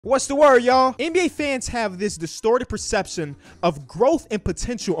What's the word, y'all? NBA fans have this distorted perception of growth and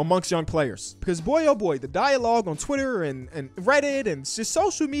potential amongst young players. Because boy, oh boy, the dialogue on Twitter and Reddit and just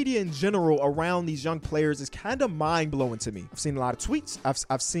social media in general around these young players is kind of mind-blowing to me. I've seen a lot of tweets.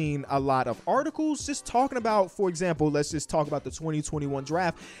 I've seen a lot of articles just talking about, for example, let's just talk about the 2021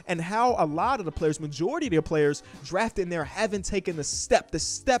 draft and how a lot of the players, majority of the players drafted in there haven't taken the step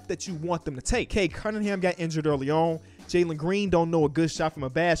that you want them to take. Cade Cunningham got injured early on. Jalen Green don't know a good shot from a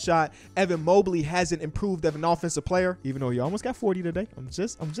bad shot. Evan Mobley hasn't improved as an offensive player, even though he almost got 40 today. I'm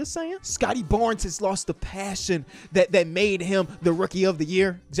just saying. Scotty Barnes has lost the passion that made him the rookie of the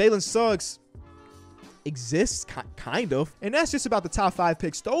year. Jalen Suggs exists, kind of. And that's just about the top 5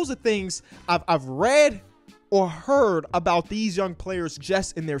 picks. Those are things I've read or heard about these young players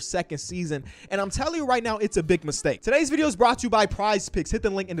just in their second season. And I'm telling you right now, it's a big mistake. Today's video is brought to you by Prize Picks. Hit the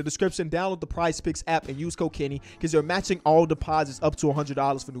link in the description, download the Prize Picks app and use code Kenny because they're matching all deposits up to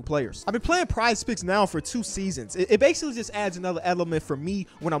 $100 for new players. I've been playing Prize Picks now for 2 seasons. It basically just adds another element for me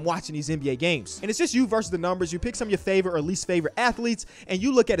when I'm watching these NBA games. And it's just you versus the numbers. You pick some of your favorite or least favorite athletes and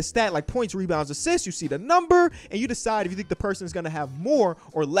you look at a stat like points, rebounds, assists. You see the number and you decide if you think the person is going to have more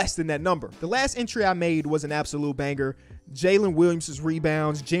or less than that number. The last entry I made was an absolute banger. Jalen Williams'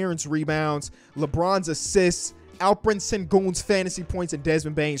 rebounds, Jaren's rebounds, LeBron's assists, Alperen Sengun's fantasy points, and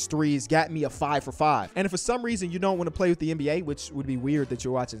Desmond Bane's threes got me a 5 for 5. And if for some reason you don't want to play with the NBA, which would be weird that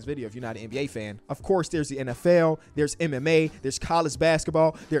you're watching this video if you're not an NBA fan, of course there's the NFL, there's MMA, there's college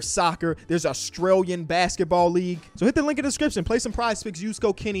basketball, there's soccer, there's Australian Basketball League. So hit the link in the description, play some Prize Picks, use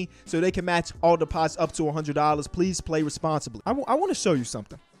code Kenny so they can match all deposits up to $100. Please play responsibly. I want to show you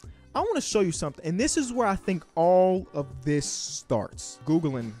something. And this is where I think all of this starts.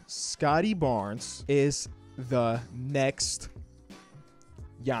 Googling Scotty Barnes is the next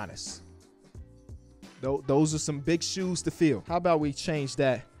Giannis. Those are some big shoes to fill. How about we change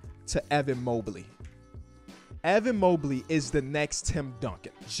that to Evan Mobley? Evan Mobley is the next Tim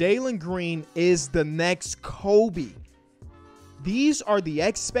Duncan. Jalen Green is the next Kobe. These are the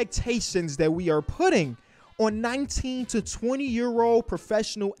expectations that we are putting on 19 to 20-year-old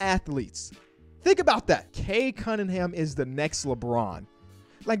professional athletes. Think about that. Cade Cunningham is the next LeBron.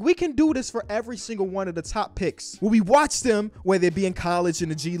 Like, we can do this for every single one of the top picks. When we watch them, whether it be in college, in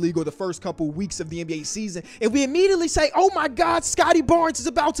the G League, or the first couple weeks of the NBA season, and we immediately say, oh my God, Scotty Barnes is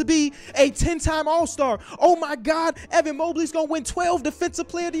about to be a 10-time All-Star. Oh my God, Evan Mobley's going to win 12 Defensive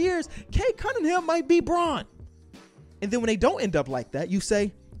Player of the Years. Cade Cunningham might be Bron. And then when they don't end up like that, you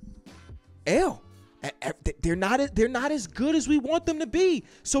say, L. They're not as good as we want them to be.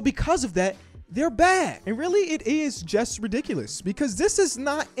 So because of that, they're bad. And really, it is just ridiculous because this is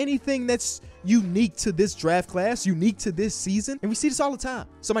not anything that's unique to this draft class, unique to this season. And we see this all the time.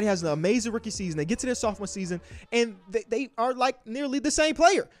 Somebody has an amazing rookie season. They get to their sophomore season and they are like nearly the same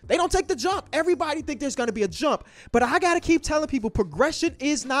player. They don't take the jump. Everybody think there's going to be a jump. But I got to keep telling people progression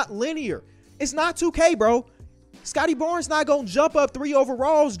is not linear. It's not 2K, bro. Scotty Barnes not going to jump up 3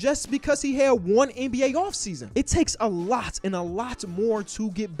 overalls just because he had 1 NBA offseason. It takes a lot and a lot more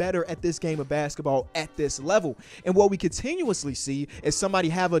to get better at this game of basketball at this level. And what we continuously see is somebody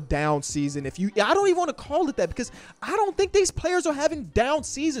have a down season. I don't even want to call it that because I don't think these players are having down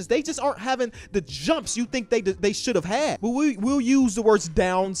seasons. They just aren't having the jumps you think they should have had. But we'll use the words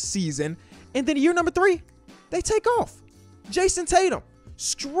down season. And then year number 3, they take off. Jason Tatum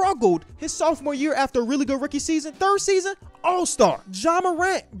struggled his sophomore year after a really good rookie season. 3rd season, All-Star. Ja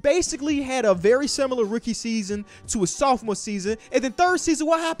Morant basically had a very similar rookie season to his sophomore season. And then 3rd season,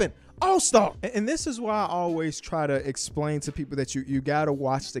 what happened? All-Star. And this is why I always try to explain to people that you got to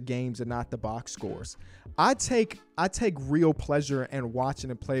watch the games and not the box scores. I take real pleasure in watching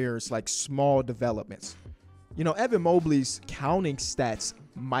the players like small developments. You know, Evan Mobley's counting stats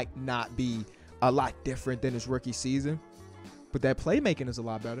might not be a lot different than his rookie season, but that playmaking is a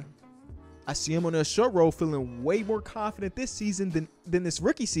lot better. I see him on a short roll feeling way more confident this season than this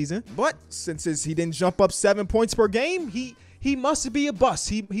rookie season. But since he didn't jump up 7 points per game, he must be a bust.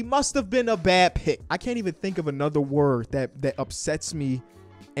 He must have been a bad pick. I can't even think of another word that upsets me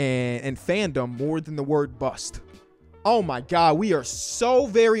and fandom more than the word bust. Oh my God, we are so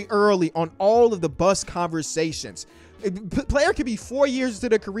very early on all of the bust conversations. A player could be 4 years into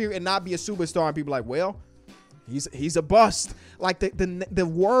their career and not be a superstar, and people are like, well, he's a bust. Like the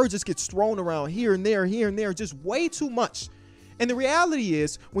word just gets thrown around here and there, just way too much. And the reality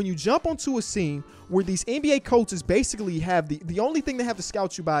is, when you jump onto a scene where these NBA coaches basically have the only thing they have to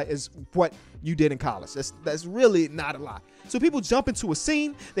scout you by is what you did in college. That's really not a lot. So people jump into a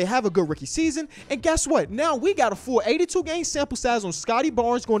scene, they have a good rookie season, and guess what? Now we got a full 82-game sample size on Scottie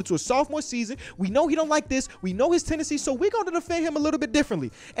Barnes going into a sophomore season. We know he don't like this. We know his tendencies, so we're going to defend him a little bit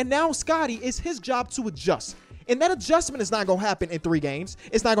differently. And now Scottie, it's his job to adjust. And that adjustment is not going to happen in 3 games.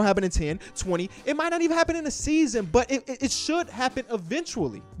 It's not going to happen in 10, 20. It might not even happen in a season, but it should happen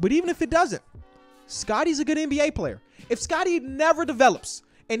eventually. But even if it doesn't, Scottie's a good NBA player. If Scottie never develops,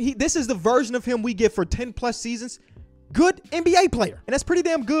 and this is the version of him we get for 10+ seasons, good NBA player. And that's pretty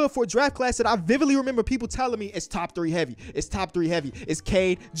damn good for a draft class that I vividly remember people telling me it's top 3 heavy. It's top 3 heavy. It's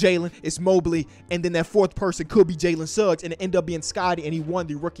Cade, Jalen, it's Mobley, and then that 4th person could be Jalen Suggs, and it ended up being Scottie, and he won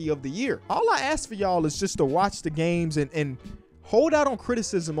the Rookie of the Year. All I ask for y'all is just to watch the games and hold out on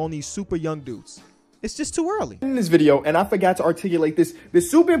criticism on these super young dudes. It's just too early. In this video, and I forgot to articulate this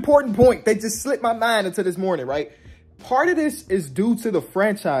super important point that just slipped my mind until this morning, right? Part of this is due to the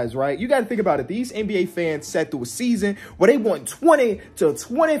franchise, right? You got to think about it. These NBA fans sat through a season where they won 20 to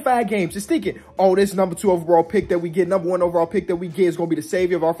 25 games just thinking, oh, this number 2 overall pick that we get, number 1 overall pick that we get is going to be the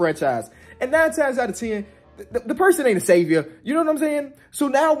savior of our franchise. And 9 times out of 10, the person ain't a savior. You know what I'm saying? So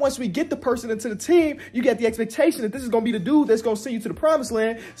now once we get the person into the team, you get the expectation that this is going to be the dude that's going to send you to the promised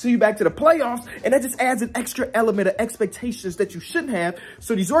land, send you back to the playoffs. And that just adds an extra element of expectations that you shouldn't have.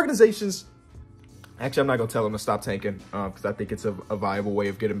 So these organizations... Actually, I'm not going to tell them to stop tanking because I think it's a viable way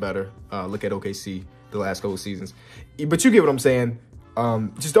of getting better. Look at OKC the last couple of seasons. But you get what I'm saying.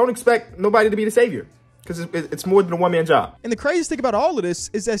 Just don't expect nobody to be the savior because it's more than a one-man job. And the craziest thing about all of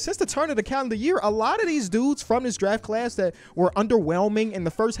this is that since the turn of the calendar year, a lot of these dudes from this draft class that were underwhelming in the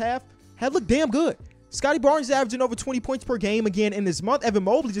first half have looked damn good. Scottie Barnes is averaging over 20 points per game again in this month. Evan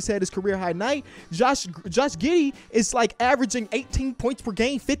Mobley just had his career high night. Josh Giddey is like averaging 18 points per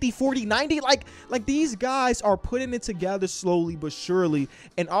game, 50, 40, 90. Like these guys are putting it together slowly but surely.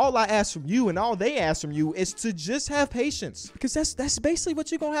 And all I ask from you and all they ask from you is to just have patience, because that's basically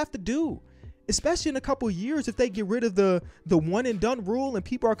what you're going to have to do. Especially in a couple of years, if they get rid of the one and done rule and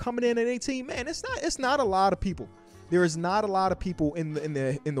people are coming in at 18, man, it's not a lot of people. There is not a lot of people in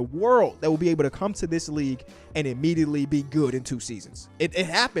the world that will be able to come to this league and immediately be good in 2 seasons. It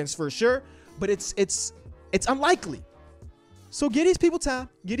happens for sure, but it's unlikely. So get these people time,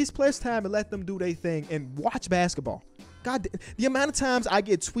 get these players time, and let them do their thing and watch basketball. God, the amount of times I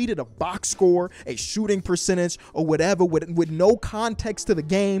get tweeted a box score, a shooting percentage, or whatever with no context to the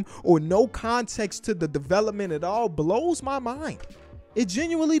game or no context to the development at all blows my mind. It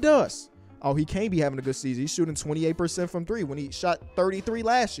genuinely does. Oh, he can't be having a good season. He's shooting 28% from 3 when he shot 33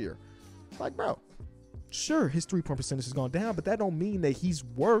 last year. Like, bro, sure, his 3-point percentage has gone down, but that don't mean that he's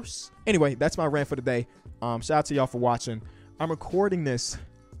worse. Anyway, that's my rant for the day. Shout out to y'all for watching. I'm recording this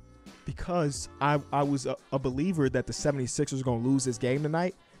because I was a believer that the 76ers were going to lose this game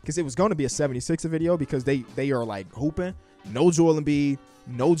tonight, because it was going to be a 76er video because they are like hooping. No Joel Embiid,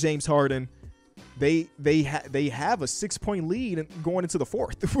 no James Harden. They have a 6-point lead going into the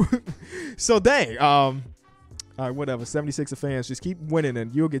 4th. So dang. All right, whatever. 76er fans, just keep winning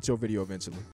and you'll get your video eventually.